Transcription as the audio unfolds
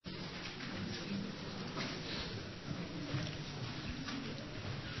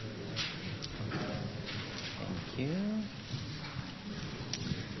you.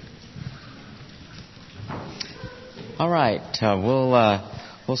 All right,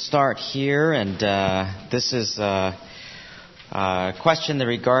 we'll start here, and this is a question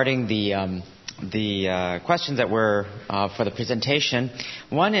regarding the questions that were for the presentation.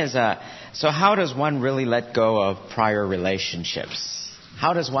 One is, so how does one really let go of prior relationships?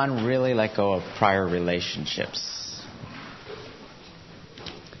 How does one really let go of prior relationships?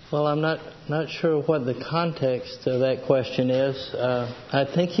 Well, I'm not sure what the context of that question is. I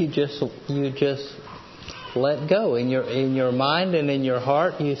think you just let go in your mind and in your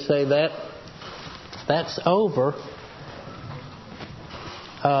heart. You say that's over.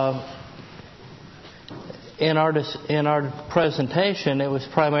 In our presentation, it was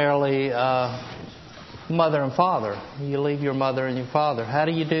primarily mother and father. You leave your mother and your father. How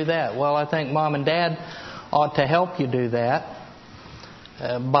do you do that? Well, I think mom and dad ought to help you do that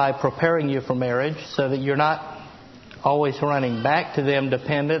by preparing you for marriage, so that you're not always running back to them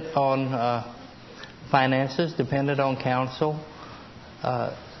dependent on finances, dependent on counsel.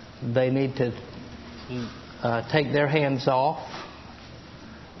 They need to take their hands off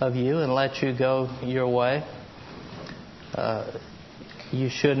of you and let you go your way. You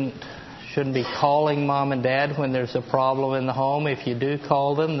shouldn't be calling mom and dad when there's a problem in the home. If you do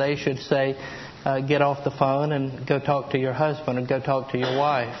call them, they should say, get off the phone and go talk to your husband or go talk to your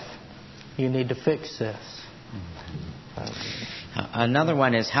wife. You need to fix this. Another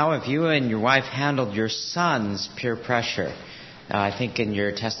one is, how have you and your wife handled your son's peer pressure? I think in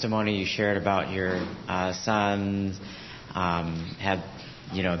your testimony you shared about your sons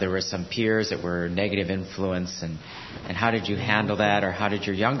there were some peers that were negative influence, and how did you handle that, or how did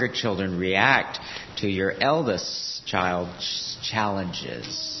your younger children react to your eldest child's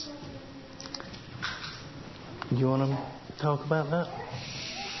challenges? Do you want to talk about that?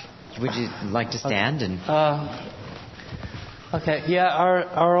 Would you like to stand and... Okay, yeah,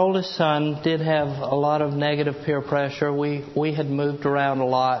 our oldest son did have a lot of negative peer pressure. We had moved around a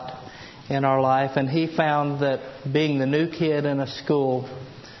lot in our life, and he found that being the new kid in a school,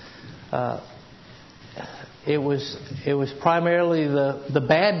 it was primarily the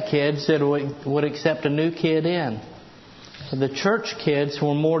bad kids that would accept a new kid in. The church kids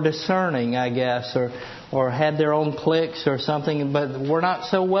were more discerning, I guess, or had their own cliques or something, but were not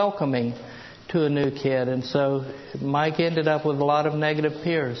so welcoming to a new kid. And so Mike ended up with a lot of negative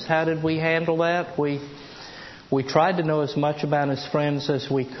peers. How did we handle that? We tried to know as much about his friends as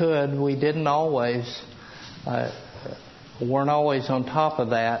we could. We didn't always, weren't always on top of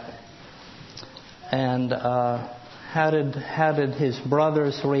that. And how did his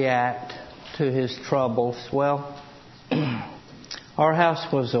brothers react to his troubles? Well, our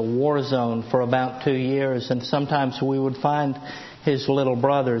house was a war zone for about 2 years, and sometimes we would find his little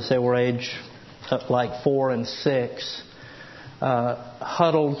brothers, they were age like 4 and 6,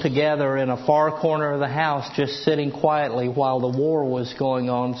 huddled together in a far corner of the house, just sitting quietly while the war was going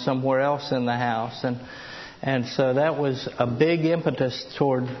on somewhere else in the house. And so that was a big impetus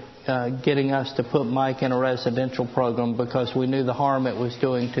toward getting us to put Mike in a residential program, because we knew the harm it was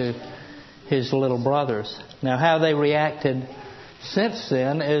doing to his little brothers. Now, how they reacted since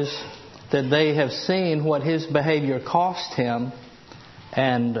then is that they have seen what his behavior cost him,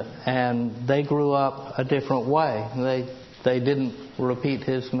 and they grew up a different way. They didn't repeat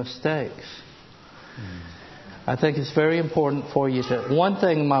his mistakes. I think it's very important for you to... One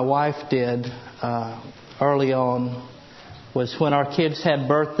thing my wife did early on was, when our kids had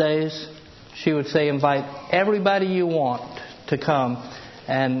birthdays, she would say, invite everybody you want to come.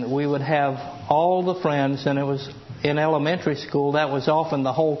 And we would have all the friends, and it was in elementary school, that was often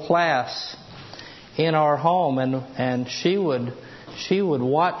the whole class in our home. And she would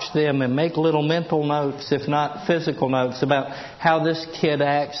watch them and make little mental notes, if not physical notes, about how this kid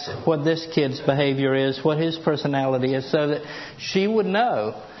acts, what this kid's behavior is, what his personality is, so that she would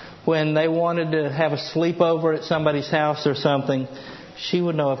know when they wanted to have a sleepover at somebody's house or something. She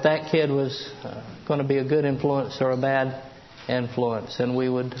would know if that kid was going to be a good influence or a bad influence, and we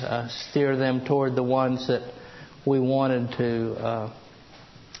would steer them toward the ones that we wanted to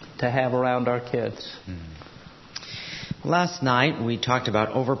have around our kids. Last night we talked about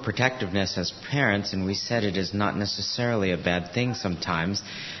overprotectiveness as parents, and we said it is not necessarily a bad thing sometimes.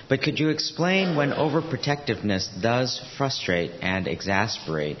 But could you explain when overprotectiveness does frustrate and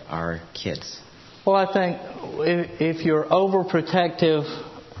exasperate our kids? Well, I think if you're overprotective,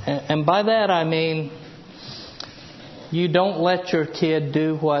 and by that I mean you don't let your kid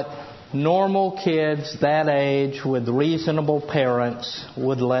do what normal kids that age with reasonable parents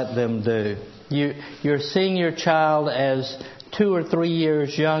would let them do. You're seeing your child as 2 or 3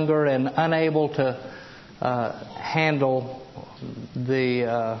 years younger and unable to handle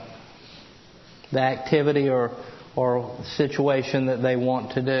the activity or situation that they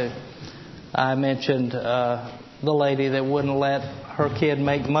want to do. I mentioned the lady that wouldn't let her kid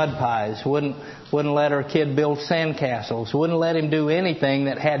make mud pies, wouldn't let her kid build sandcastles, wouldn't let him do anything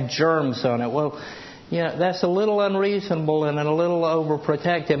that had germs on it. Well, that's a little unreasonable and a little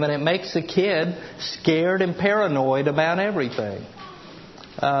overprotective, and it makes the kid scared and paranoid about everything.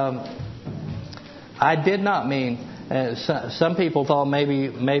 I did not mean. Some people thought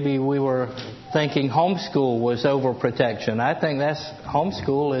maybe we were thinking homeschool was overprotection. I think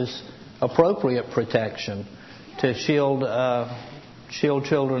homeschool is appropriate protection to shield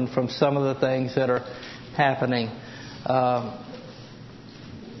children from some of the things that are happening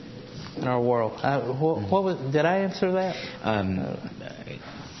in our world. Did I answer that?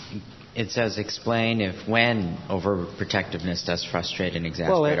 It says explain when overprotectiveness does frustrate and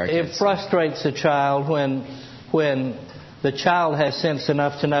exasperate our kids. It frustrates a child when the child has sense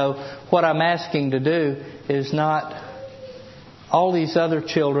enough to know what I'm asking to do is not all these other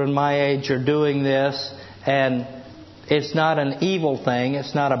children my age are doing this, and it's not an evil thing,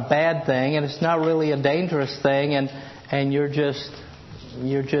 it's not a bad thing, and it's not really a dangerous thing, and you're just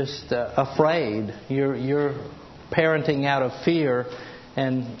afraid. You're parenting out of fear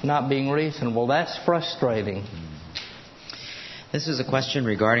and not being reasonable. That's frustrating. This is a question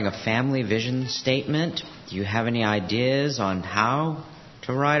regarding a family vision statement. Do you have any ideas on how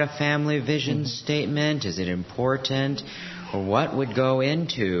to write a family vision statement? Is it important? Or what would go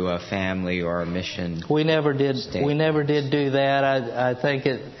into a family or a mission? We never did do that. I think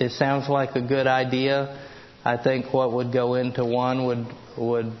it sounds like a good idea. I think what would go into one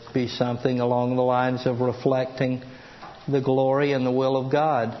would be something along the lines of reflecting the glory and the will of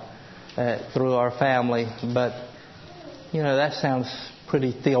God through our family. But that sounds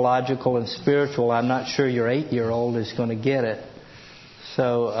pretty theological and spiritual. I'm not sure your 8-year-old is going to get it.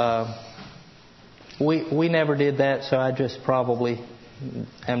 So we never did that, so I just probably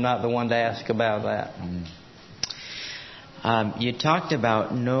am not the one to ask about that. You talked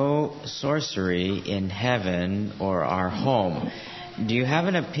about no sorcery in heaven or our home. Do you have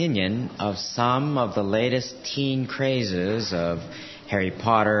an opinion of some of the latest teen crazes of Harry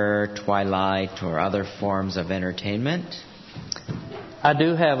Potter, Twilight, or other forms of entertainment? I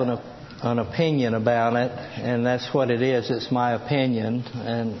do have an opinion about it, and that's what it is. It's my opinion,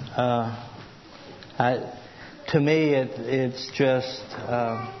 and to me, it's just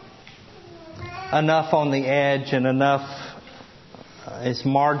enough on the edge and enough. It's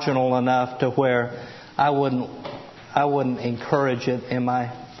marginal enough to where I wouldn't encourage it in my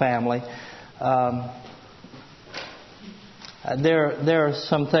family. There are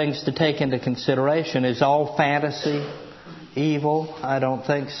some things to take into consideration. Is all fantasy evil? I don't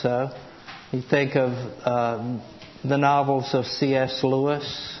think so. You think of the novels of C.S.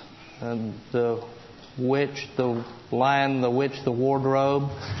 Lewis, The Witch, The Lion, The Witch, The Wardrobe.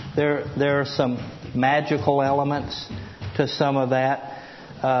 There are some magical elements to some of that.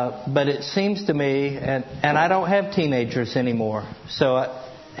 But it seems to me, and I don't have teenagers anymore, so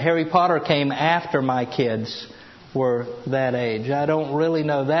Harry Potter came after my kids were that age. I don't really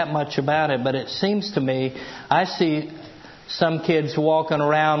know that much about it, but it seems to me, I see some kids walking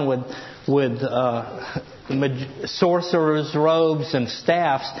around with sorcerers' robes and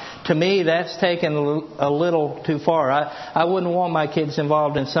staffs. To me, that's taken a little too far. I wouldn't want my kids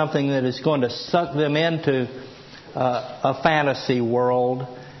involved in something that is going to suck them into a fantasy world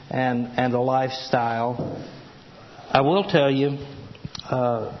and a lifestyle. I will tell you,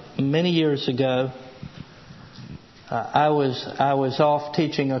 many years ago, I was off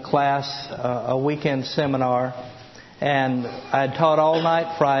teaching a class, a weekend seminar, and I had taught all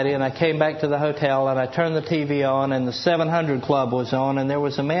night Friday, and I came back to the hotel, and I turned the TV on, and the 700 Club was on, and there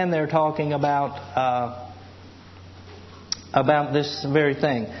was a man there talking about this very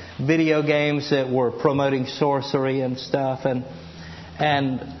thing, video games that were promoting sorcery and stuff, and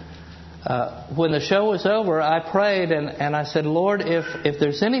when the show was over, I prayed and I said, Lord, if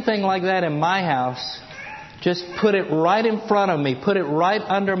there's anything like that in my house, just put it right in front of me, put it right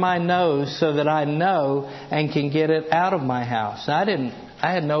under my nose so that I know and can get it out of my house. I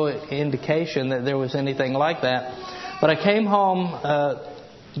had no indication that there was anything like that. But I came home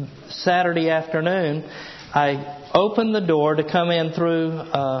Saturday afternoon. I opened the door to come in through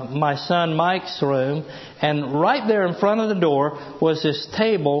my son Mike's room, and right there in front of the door was this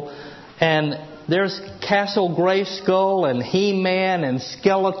table, and there's Castle Grayskull and He-Man and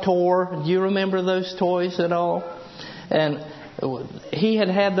Skeletor. Do you remember those toys at all? And he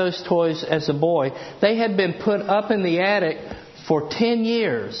had those toys as a boy. They had been put up in the attic for 10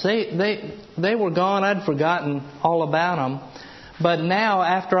 years. They were gone. I'd forgotten all about them. But now,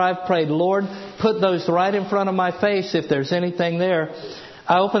 after I've prayed, Lord, put those right in front of my face if there's anything there,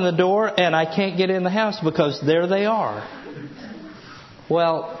 I open the door and I can't get in the house because there they are.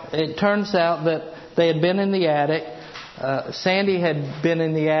 Well, it turns out that they had been in the attic. Sandy had been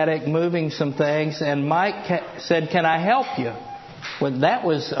in the attic moving some things, and Mike said, "Can I help you?" Well, that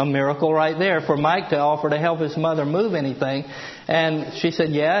was a miracle right there for Mike to offer to help his mother move anything. And she said,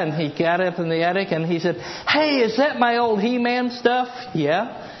 "Yeah." And he got up in the attic and he said, "Hey, is that my old He-Man stuff?"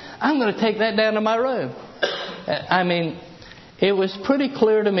 "Yeah." "I'm going to take that down to my room." I mean, it was pretty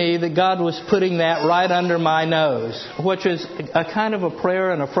clear to me that God was putting that right under my nose, which is a kind of a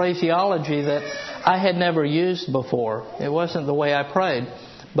prayer and a phraseology that I had never used before. It wasn't the way I prayed.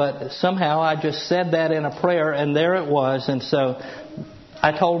 But somehow I just said that in a prayer, and there it was. And so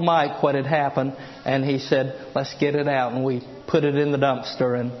I told Mike what had happened, and he said, "Let's get it out." And we put it in the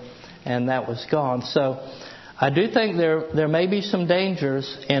dumpster, and that was gone. So I do think there may be some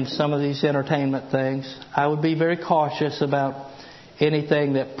dangers in some of these entertainment things. I would be very cautious about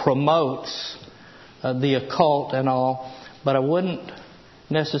anything that promotes the occult and all, but I wouldn't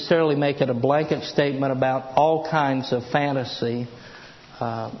necessarily make it a blanket statement about all kinds of fantasy.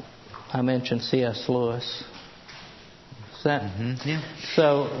 I mentioned C.S. Lewis. Is that? Yeah.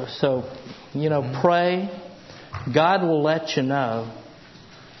 So pray. God will let you know,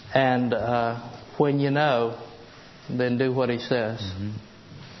 and when you know, then do what He says.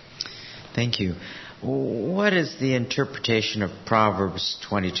 Thank you. What is the interpretation of Proverbs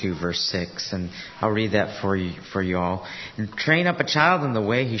 22, verse 6? And I'll read that for you all. "And train up a child in the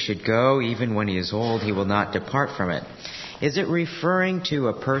way he should go, even when he is old, he will not depart from it." Is it referring to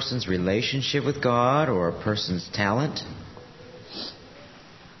a person's relationship with God or a person's talent?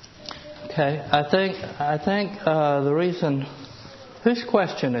 Okay, I think the reason. Whose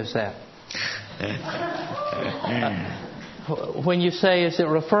question is that? When you say, is it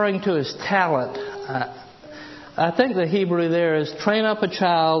referring to his talent? I think the Hebrew there is train up a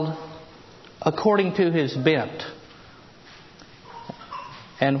child according to his bent.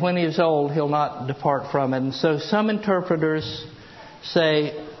 And when he is old, he'll not depart from it. And so some interpreters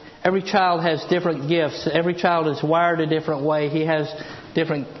say every child has different gifts. Every child is wired a different way. He has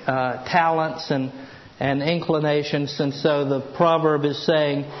different talents and inclinations. And so the proverb is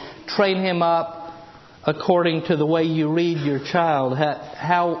saying, train him up according to the way you read your child.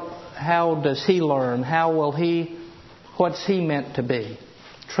 How does he learn? What's he meant to be?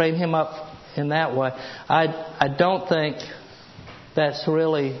 Train him up in that way. I don't think that's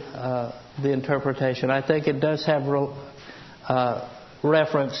really the interpretation. I think it does have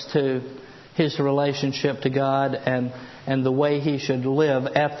reference to his relationship to God and the way he should live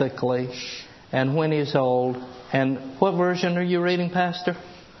ethically and when he's old. And what version are you reading, Pastor?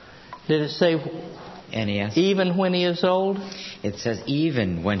 Did it say NES. Even when he is old? It says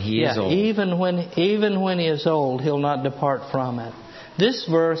even when he is old. Even when he is old, he'll not depart from it. This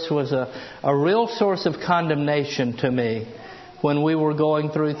verse was a real source of condemnation to me when we were going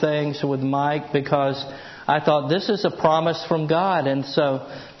through things with Mike, because I thought this is a promise from God, and so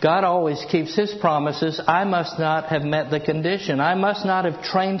God always keeps His promises. I must not have met the condition. I must not have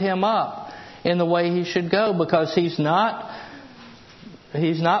trained him up in the way he should go, because he's not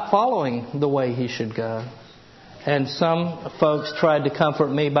following the way he should go. And some folks tried to comfort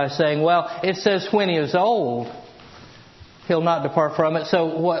me by saying, well, it says when he is old, he'll not depart from it.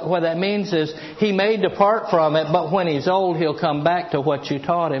 So what that means is he may depart from it, but when he's old, he'll come back to what you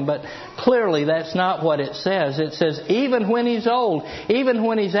taught him. But clearly that's not what it says. It says even when he's old, even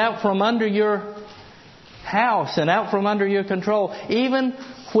when he's out from under your house and out from under your control, even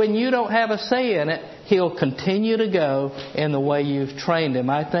when you don't have a say in it, he'll continue to go in the way you've trained him.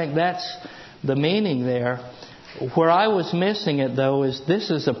 I think that's the meaning there. Where I was missing it, though, is this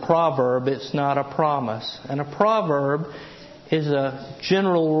is a proverb. It's not a promise. And a proverb is a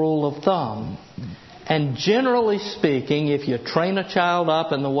general rule of thumb. And generally speaking, if you train a child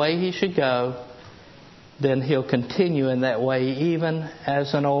up in the way he should go, then he'll continue in that way even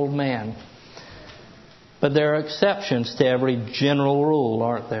as an old man. But there are exceptions to every general rule,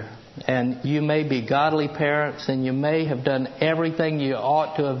 aren't there? And you may be godly parents, and you may have done everything you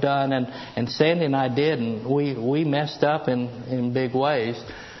ought to have done. And Sandy and I did, and we messed up in big ways.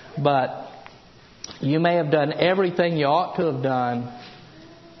 But you may have done everything you ought to have done,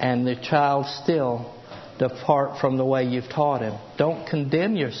 and the child still depart from the way you've taught him. Don't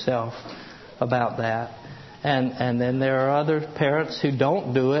condemn yourself about that. And then there are other parents who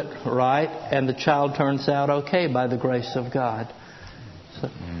don't do it right, and the child turns out okay by the grace of God. So.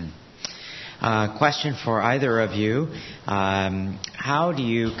 Question for either of you. How do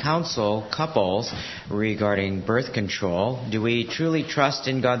you counsel couples regarding birth control? Do we truly trust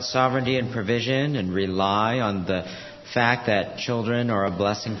in God's sovereignty and provision and rely on the fact that children are a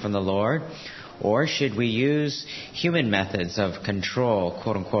blessing from the Lord? Or should we use human methods of control,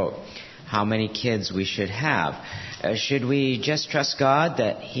 quote unquote, how many kids we should have? Should we just trust God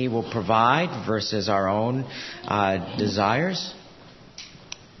that He will provide versus our own desires?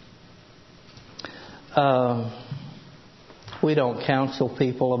 We don't counsel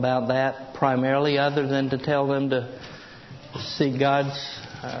people about that primarily, other than to tell them to seek God's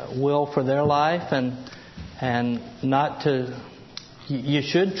will for their life and not to. You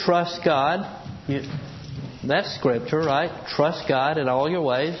should trust God. That's Scripture, right? Trust God in all your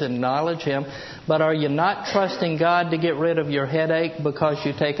ways, acknowledge Him. But are you not trusting God to get rid of your headache because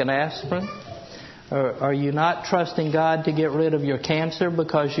you take an aspirin? Or are you not trusting God to get rid of your cancer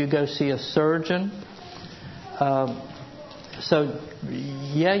because you go see a surgeon? So,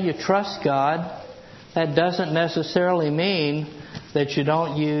 you trust God. That doesn't necessarily mean that you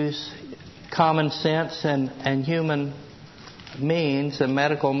don't use common sense and human means and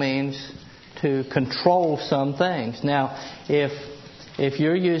medical means to control some things. Now, if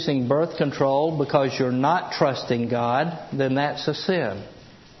you're using birth control because you're not trusting God, then that's a sin.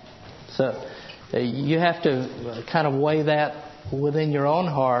 So you have to kind of weigh that within your own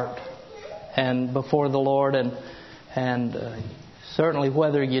heart and before the Lord, and certainly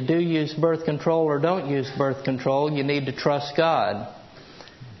whether you do use birth control or don't use birth control, you need to trust God.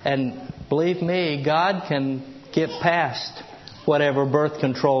 And believe me, God can get past whatever birth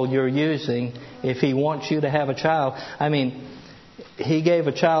control you're using if He wants you to have a child. I mean, He gave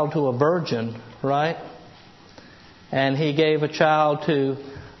a child to a virgin, right? And He gave a child to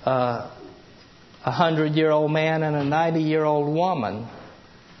a 100-year-old man and a 90-year-old woman.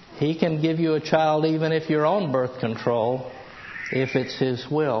 He can give you a child even if you're on birth control, if it's His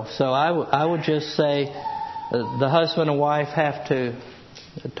will. So I would just say the husband and wife have to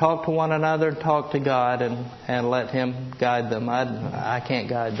talk to one another, talk to God, and let Him guide them. I can't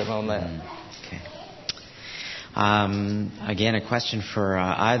guide them on that. Okay. Again, a question for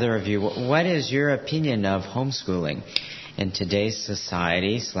either of you. What is your opinion of homeschooling in today's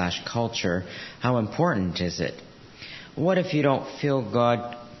society / culture? How important is it? What if you don't feel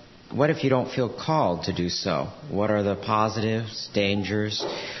called to do so? What are the positives, dangers?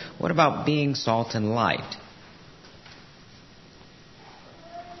 What about being salt and light?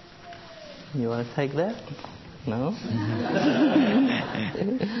 You want to take that? No?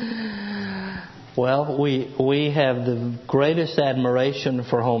 Well, we have the greatest admiration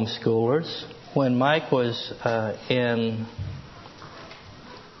for homeschoolers. When Mike was in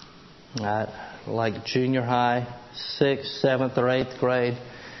like junior high, 6th, 7th, or 8th grade,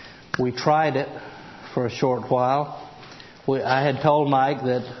 we tried it for a short while. I had told Mike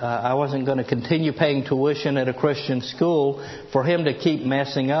that I wasn't going to continue paying tuition at a Christian school for him to keep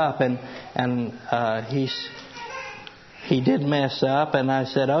messing up, and he did mess up, and I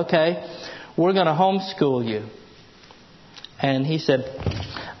said, okay, we're going to homeschool you. And he said,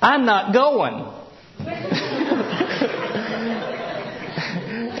 I'm not going.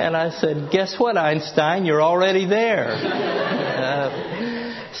 And I said, guess what, Einstein, you're already there.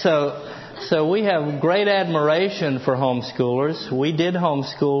 So we have great admiration for homeschoolers. We did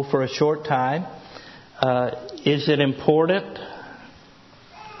homeschool for a short time. Is it important?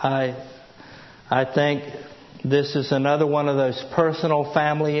 I think this is another one of those personal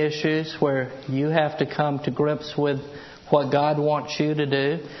family issues where you have to come to grips with what God wants you to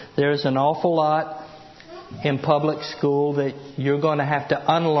do. There's an awful lot in public school that you're going to have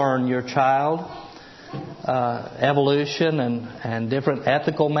to unlearn your child. Evolution and different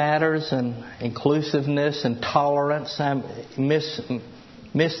ethical matters and inclusiveness and tolerance,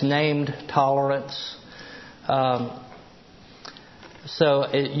 misnamed tolerance. So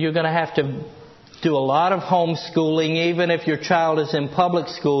you're going to have to do a lot of homeschooling. Even if your child is in public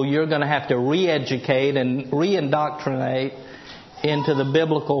school, you're going to have to re-educate and re-indoctrinate into the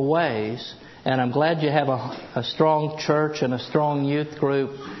biblical ways. And I'm glad you have a strong church and a strong youth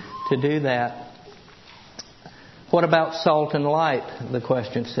group to do that. What about salt and light, the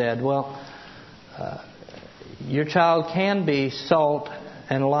question said. Well, your child can be salt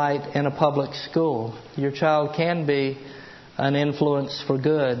and light in a public school. Your child can be an influence for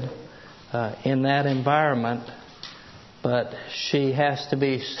good in that environment. But she has to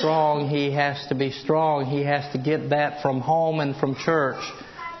be strong. He has to be strong. He has to get that from home and from church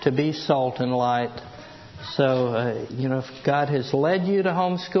to be salt and light. So, if God has led you to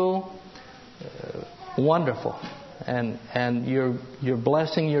homeschool, wonderful. and you're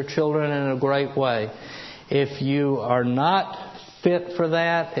blessing your children in a great way. If you are not fit for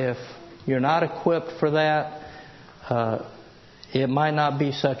that, if you're not equipped for that, it might not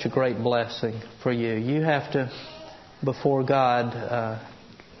be such a great blessing for you. You have to, before God,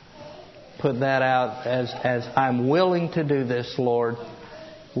 put that out as I'm willing to do this, Lord.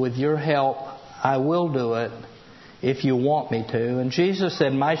 With your help, I will do it if you want me to. And Jesus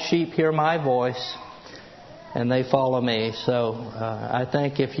said, my sheep hear my voice and they follow me. So I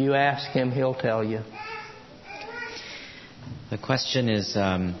think if you ask Him, He'll tell you. The question is,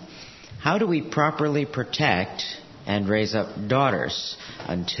 how do we properly protect and raise up daughters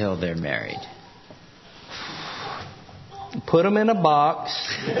until they're married? Put them in a box.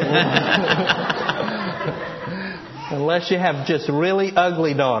 Unless you have just really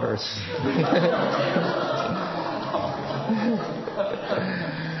ugly daughters.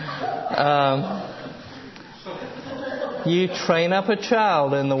 You train up a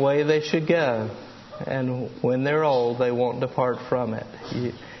child in the way they should go. And when they're old, they won't depart from it.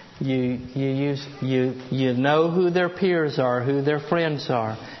 You know who their peers are, who their friends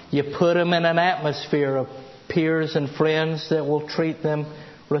are. You put them in an atmosphere of peers and friends that will treat them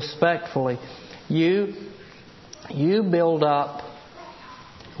respectfully. You build up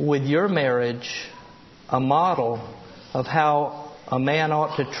with your marriage a model of how a man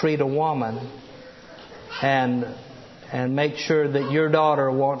ought to treat a woman, and make sure that your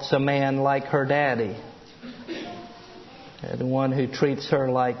daughter wants a man like her daddy, the one who treats her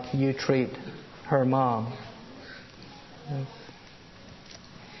like you treat her mom.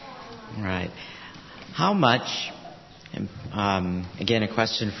 Right. How much, again, a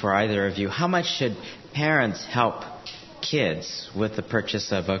question for either of you, how much should parents help kids with the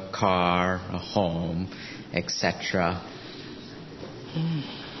purchase of a car, a home, etc.?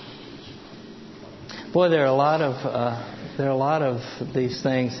 Boy, there are a lot of these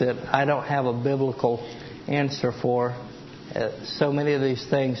things that I don't have a biblical answer for. So many of these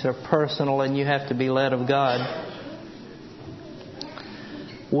things are personal, and you have to be led of God.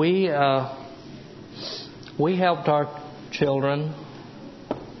 We helped our children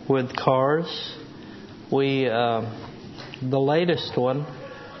with cars. The latest one,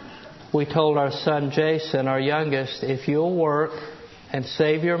 we told our son Jason, our youngest, if you'll work and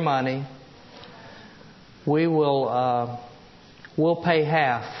save your money, we'll pay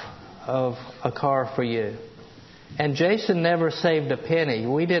half of a car for you. And Jason never saved a penny.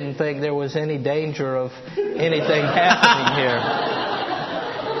 We didn't think there was any danger of anything happening here.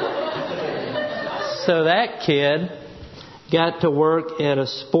 So that kid got to work at a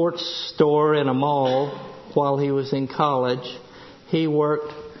sports store in a mall while he was in college. He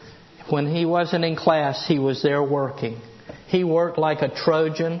worked, when he wasn't in class, he was there working. He worked like a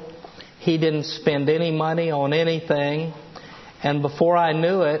Trojan. He didn't spend any money on anything. And before I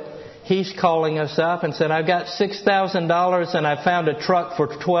knew it, he's calling us up and said, I've got $6,000 and I found a truck for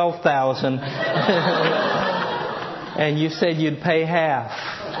 $12,000. And you said you'd pay half.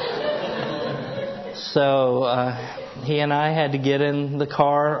 So he and I had to get in the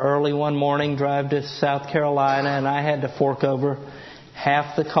car early one morning, drive to South Carolina, and I had to fork over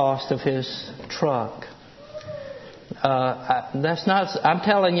half the cost of his truck. That's not. I'm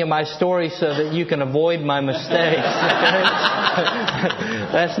telling you my story so that you can avoid my mistakes.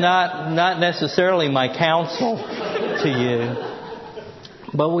 That's not necessarily my counsel to you.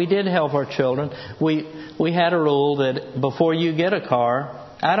 But we did help our children. We had a rule that before you get a car,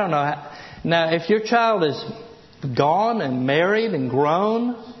 I don't know. Now, if your child is gone and married and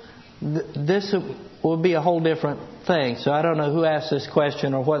grown, this would be a whole different thing. So I don't know who asked this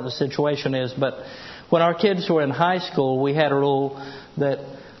question or what the situation is, but when our kids were in high school, we had a rule that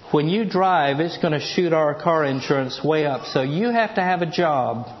when you drive, it's going to shoot our car insurance way up. So you have to have a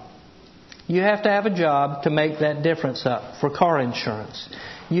job. You have to have a job to make that difference up for car insurance.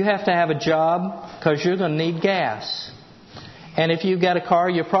 You have to have a job because you're going to need gas. And if you've got a car,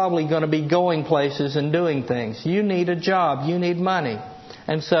 you're probably going to be going places and doing things. You need a job. You need money.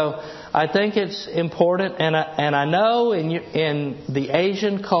 And so I think it's important, and I know in the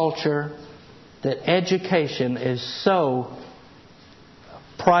Asian culture that education is so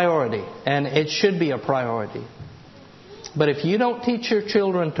priority, and it should be a priority. But if you don't teach your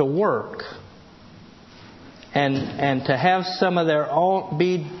children to work and to have some of their own,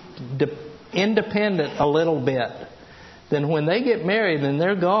 be independent a little bit, then when they get married and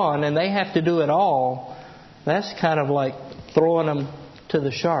they're gone and they have to do it all, that's kind of like throwing them to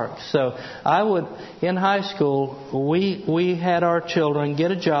the sharks. So I would, in high school, we had our children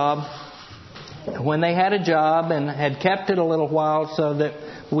get a job. When they had a job and had kept it a little while so that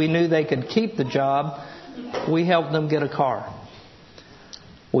we knew they could keep the job, we helped them get a car.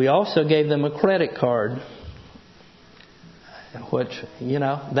 We also gave them a credit card, which,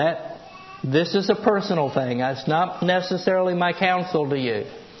 this is a personal thing. It's not necessarily my counsel to you.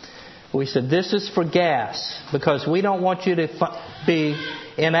 We said, this is for gas, because we don't want you to be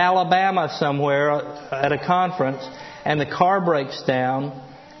in Alabama somewhere at a conference and the car breaks down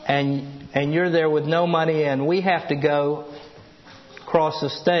and you're there with no money and we have to go across the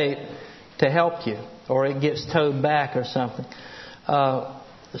state to help you, or it gets towed back or something.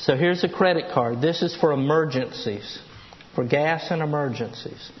 So here's a credit card. This is for emergencies, for gas and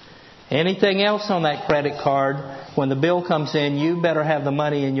emergencies. Anything else on that credit card, when the bill comes in, you better have the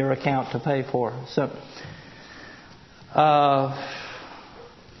money in your account to pay for. So,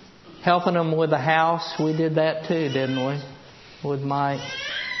 helping them with the house, we did that too, didn't we? With Mike.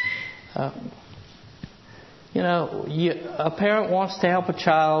 A parent wants to help a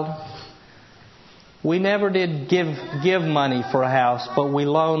child. We never did give money for a house, but we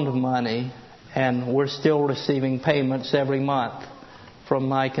loaned money, and we're still receiving payments every month from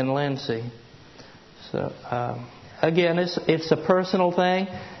Mike and Lindsay. So, again, it's a personal thing.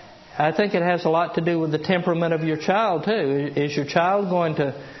 I think it has a lot to do with the temperament of your child, too. Is your child going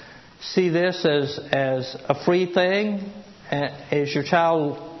to see this as a free thing? Is your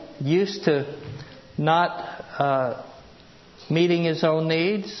child used to not meeting his own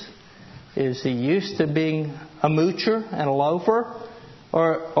needs? Is he used to being a moocher and a loafer?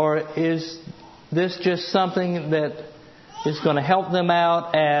 Or is this just something that is going to help them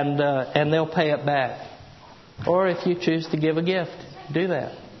out and they'll pay it back? Or if you choose to give a gift, do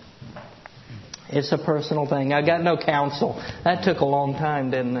that. It's a personal thing. I got no counsel. That took a long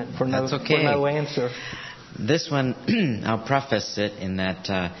time, didn't it? For no answer. This one, I'll preface it in that,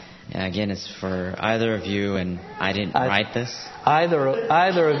 again, it's for either of you, and I didn't write this.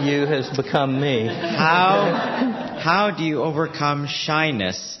 Either of you has become me. How do you overcome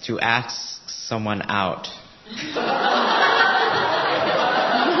shyness to ask someone out?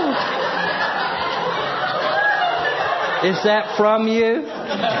 Is that from you?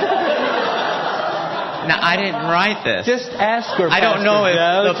 No, I didn't write this. Just ask her, I don't know if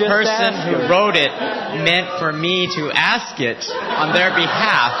Joe. the person who wrote it meant for me to ask it on their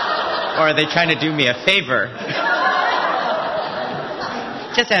behalf, or are they trying to do me a favor?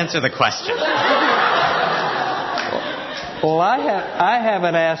 Just answer the question. Well, I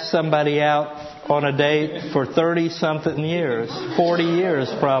haven't asked somebody out on a date for 30-something years, 40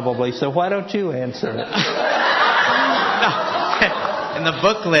 years probably, so why don't you answer it? In the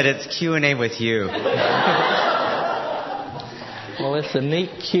booklet, it's Q&A with you. Well, it's a neat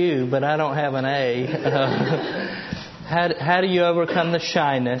Q, but I don't have an A. How do you overcome the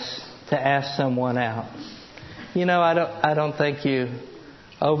shyness to ask someone out? I don't think you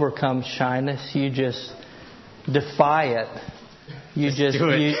overcome shyness. You just defy it. You just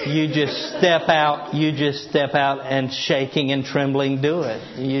step out. You just step out and shaking and trembling do it.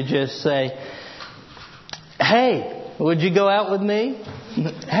 You just say, "Hey, would you go out with me?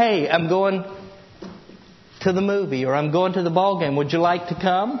 Hey, I'm going to the movie, or I'm going to the ball game. Would you like to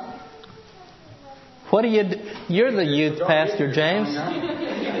come?" What do you do? You're the youth pastor, James.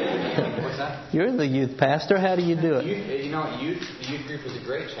 What's that? You're the youth pastor. How do you do it? The youth group is a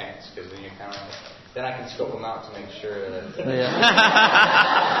great chance, because then then I can scope them out to make sure that. Yeah.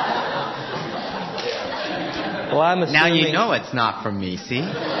 Well, I'm assuming. Now you know it's not from me. See.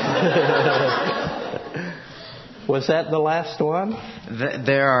 Was that the last one?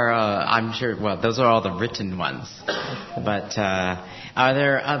 There are, I'm sure, well, those are all the written ones. But are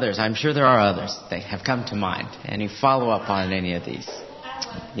there others? I'm sure there are others that have come to mind. Any follow-up on any of these?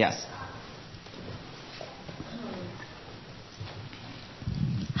 Yes.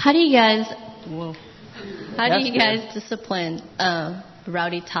 How do you guys discipline a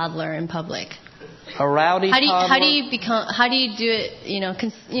rowdy toddler in public? A rowdy toddler? How do you do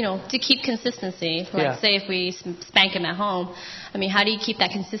it, to keep consistency? Like, say if we spank him at home, how do you keep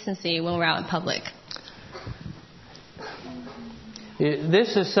that consistency when we're out in public?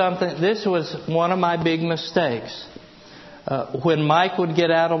 This was one of my big mistakes. When Mike would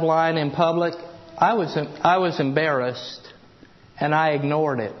get out of line in public, I was embarrassed, and I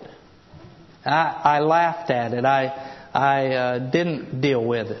ignored it. I laughed at it. I didn't deal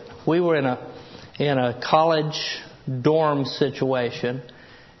with it. We were in a college dorm situation,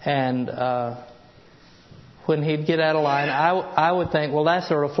 and when he'd get out of line, I would think, well, that's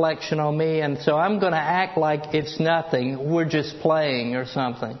a reflection on me, and so I'm going to act like it's nothing. We're just playing or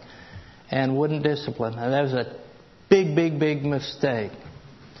something, and wouldn't discipline. And that was a big, big, big mistake.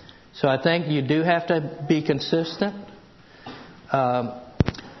 So I think you do have to be consistent.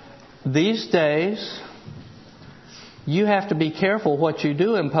 These days, you have to be careful what you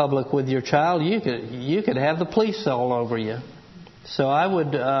do in public with your child. You could have the police all over you. So I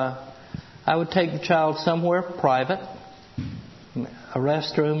would take the child somewhere private, a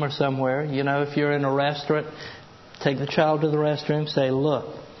restroom or somewhere. You know, if you're in a restaurant, take the child to the restroom. Say,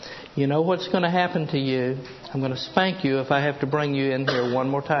 look, you know what's going to happen to you. I'm going to spank you if I have to bring you in here one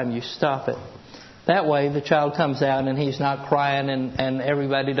more time. You stop it. That way the child comes out and he's not crying and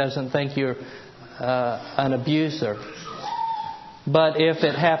everybody doesn't think you're an abuser. But if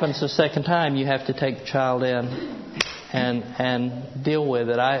it happens the second time, you have to take the child in and deal with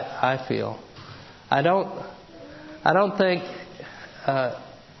it. I feel. I don't think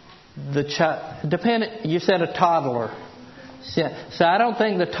the child. You said a toddler. So I don't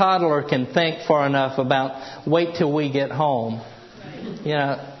think the toddler can think far enough about wait till we get home. You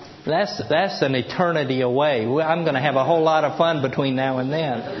know, that's an eternity away. I'm going to have a whole lot of fun between now and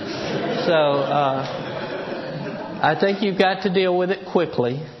then. So I think you've got to deal with it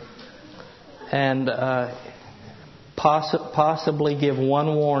quickly and possibly give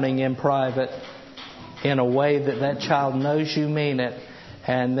one warning in private in a way that child knows you mean it,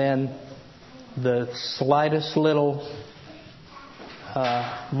 and then the slightest little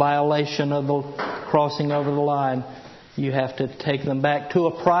violation of the crossing over the line, you have to take them back to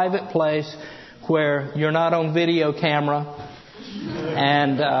a private place where you're not on video camera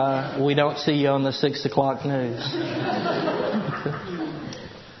and we don't see you on the 6 o'clock news.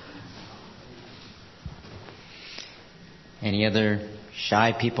 Any other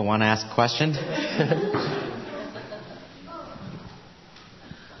shy people want to ask a question?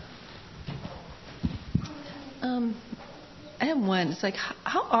 I have one. It's like,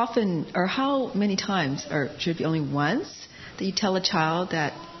 how often or how many times, or should it be only once, that you tell a child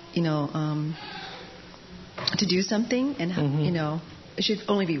that, you know, to do something, and, you know, it should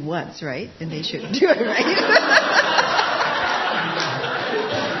only be once, right? And they should do it, right?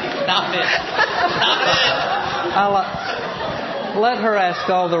 Stop it. I'll let her ask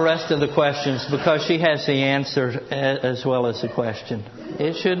all the rest of the questions because she has the answer as well as the question.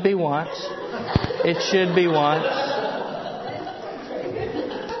 It should be once. It should be once.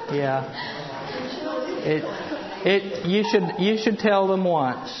 Yeah. You should tell them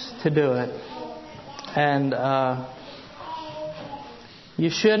once to do it. And you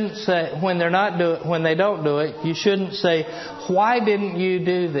shouldn't say when they don't do it, you shouldn't say, "Why didn't you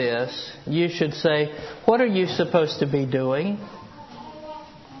do this?" You should say, "What are you supposed to be doing?"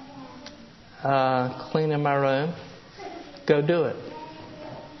 Cleaning my room. Go do it.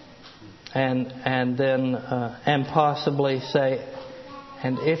 And then and possibly say,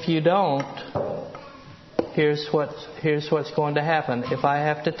 and if you don't, here's what's going to happen. If I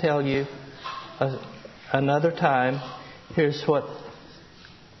have to tell you another time, here's what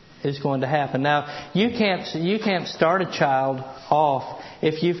is going to happen. Now, you can't start a child off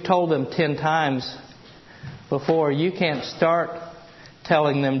if you've told them 10 times before. You can't start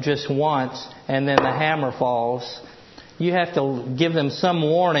telling them just once and then the hammer falls. You have to give them some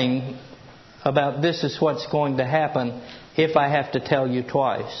warning about this is what's going to happen if I have to tell you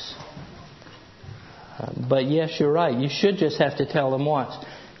twice. But yes, you're right. You should just have to tell them once.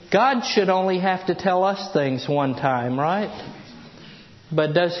 God should only have to tell us things one time, right?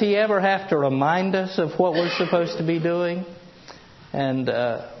 But does He ever have to remind us of what we're supposed to be doing and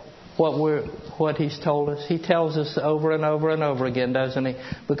what He's told us? He tells us over and over and over again, doesn't He?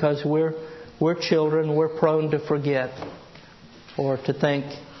 Because we're children, we're prone to forget or to think,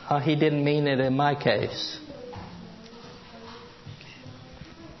 He didn't mean it in my case.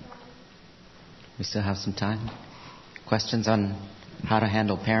 We still have some time. Questions on how to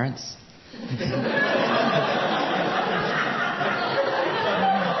handle parents?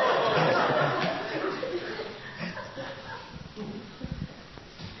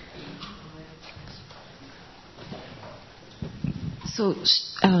 So,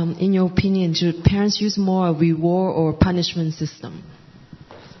 in your opinion, should parents use more a reward or punishment system?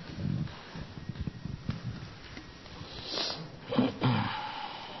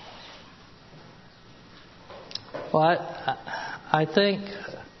 Well, I think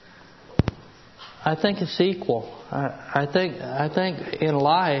it's equal. I think in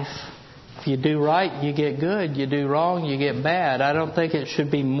life, if you do right, you get good. You do wrong, you get bad. I don't think it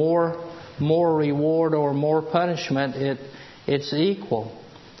should be more reward or more punishment. It's equal,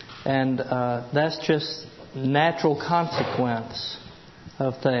 and that's just natural consequence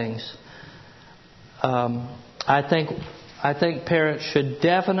of things. I think parents should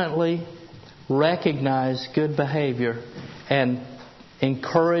definitely recognize good behavior and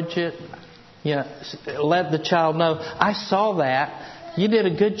encourage it. You know, let the child know, I saw that. You did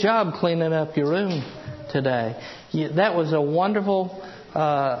a good job cleaning up your room today. That was a wonderful,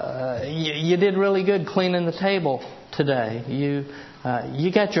 you did really good cleaning the table today.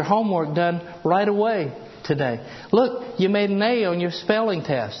 You got your homework done right away today. Look, you made an A on your spelling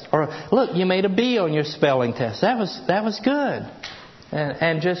test. Or look, you made a B on your spelling test. That was good.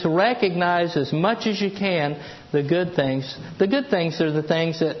 And just recognize as much as you can the good things. The good things are the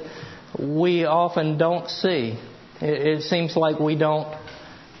things that we often don't see. It seems like we don't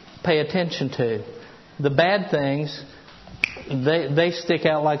pay attention to. The bad things, they stick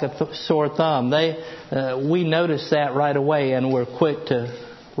out like a sore thumb. We notice that right away, and we're quick to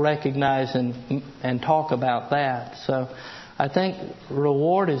recognize and talk about that. So I think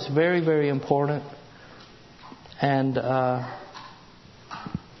reward is very, very important, and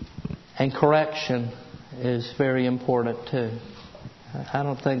correction is very important too. I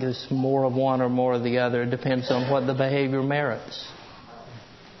don't think it's more of one or more of the other. It depends on what the behavior merits.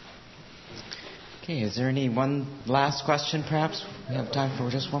 Okay, is there any one last question perhaps? We have time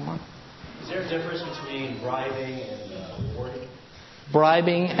for just one more. Is there a difference between bribing and rewarding?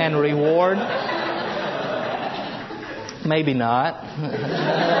 Bribing and reward? Maybe not.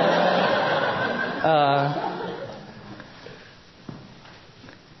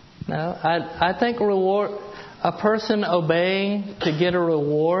 No, I think reward, a person obeying to get a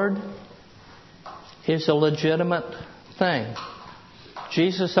reward is a legitimate thing.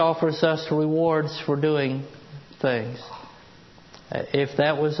 Jesus offers us rewards for doing things. If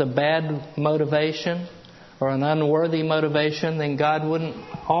that was a bad motivation or an unworthy motivation, then God wouldn't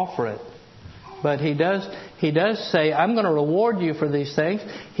offer it. But He does say, I'm going to reward you for these things.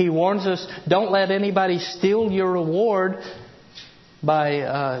 He warns us, don't let anybody steal your reward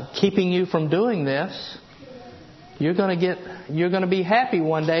by keeping you from doing this. You're going to be happy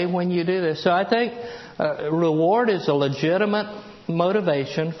one day when you do this. So I think reward is a legitimate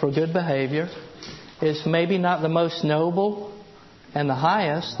motivation for good behavior. It's maybe not the most noble and the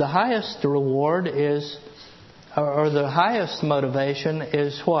highest. The highest reward is, or the highest motivation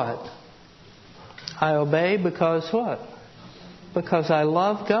is what? I obey because what? Because I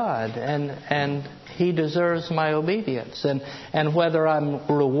love God and He deserves my obedience. And whether I'm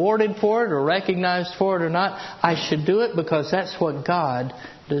rewarded for it or recognized for it or not, I should do it because that's what God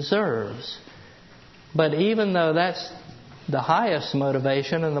deserves. But even though that's the highest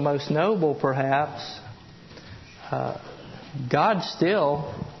motivation and the most noble perhaps, God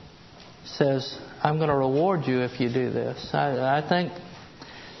still says, I'm going to reward you if you do this. I think,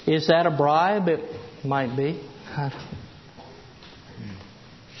 is that a bribe? It might be.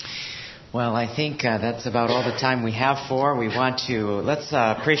 Well, I think that's about all the time we have for. Let's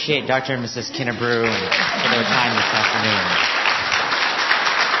appreciate Dr. and Mrs. Kinnebrew for their time this afternoon.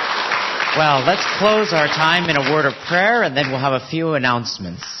 Well, let's close our time in a word of prayer, and then we'll have a few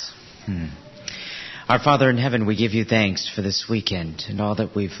announcements. Our Father in heaven, we give you thanks for this weekend and all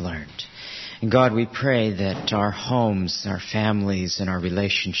that we've learned. And God, we pray that our homes, our families, and our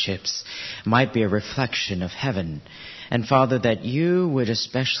relationships might be a reflection of heaven. And Father, that you would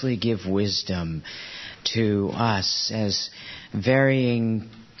especially give wisdom to us as varying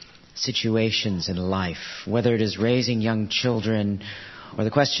situations in life, whether it is raising young children or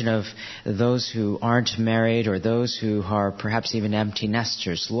the question of those who aren't married or those who are perhaps even empty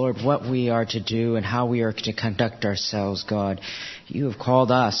nesters. Lord, what we are to do and how we are to conduct ourselves, God, you have called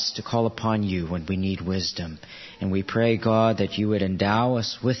us to call upon you when we need wisdom. And we pray, God, that you would endow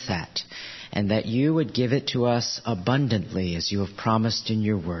us with that and that you would give it to us abundantly as you have promised in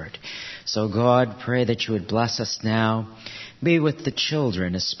your word. So, God, pray that you would bless us now. Be with the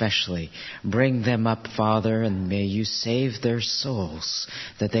children especially. Bring them up, Father, and may you save their souls,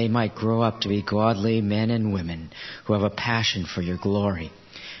 that they might grow up to be godly men and women who have a passion for your glory.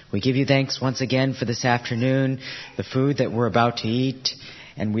 We give you thanks once again for this afternoon, the food that we're about to eat,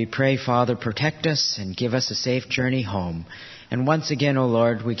 and we pray, Father, protect us and give us a safe journey home. And once again, O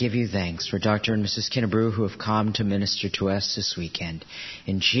Lord, we give you thanks for Dr. and Mrs. Kinnebrew who have come to minister to us this weekend.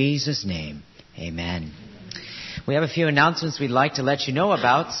 In Jesus' name, amen. We have a few announcements we'd like to let you know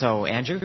about, so Andrew.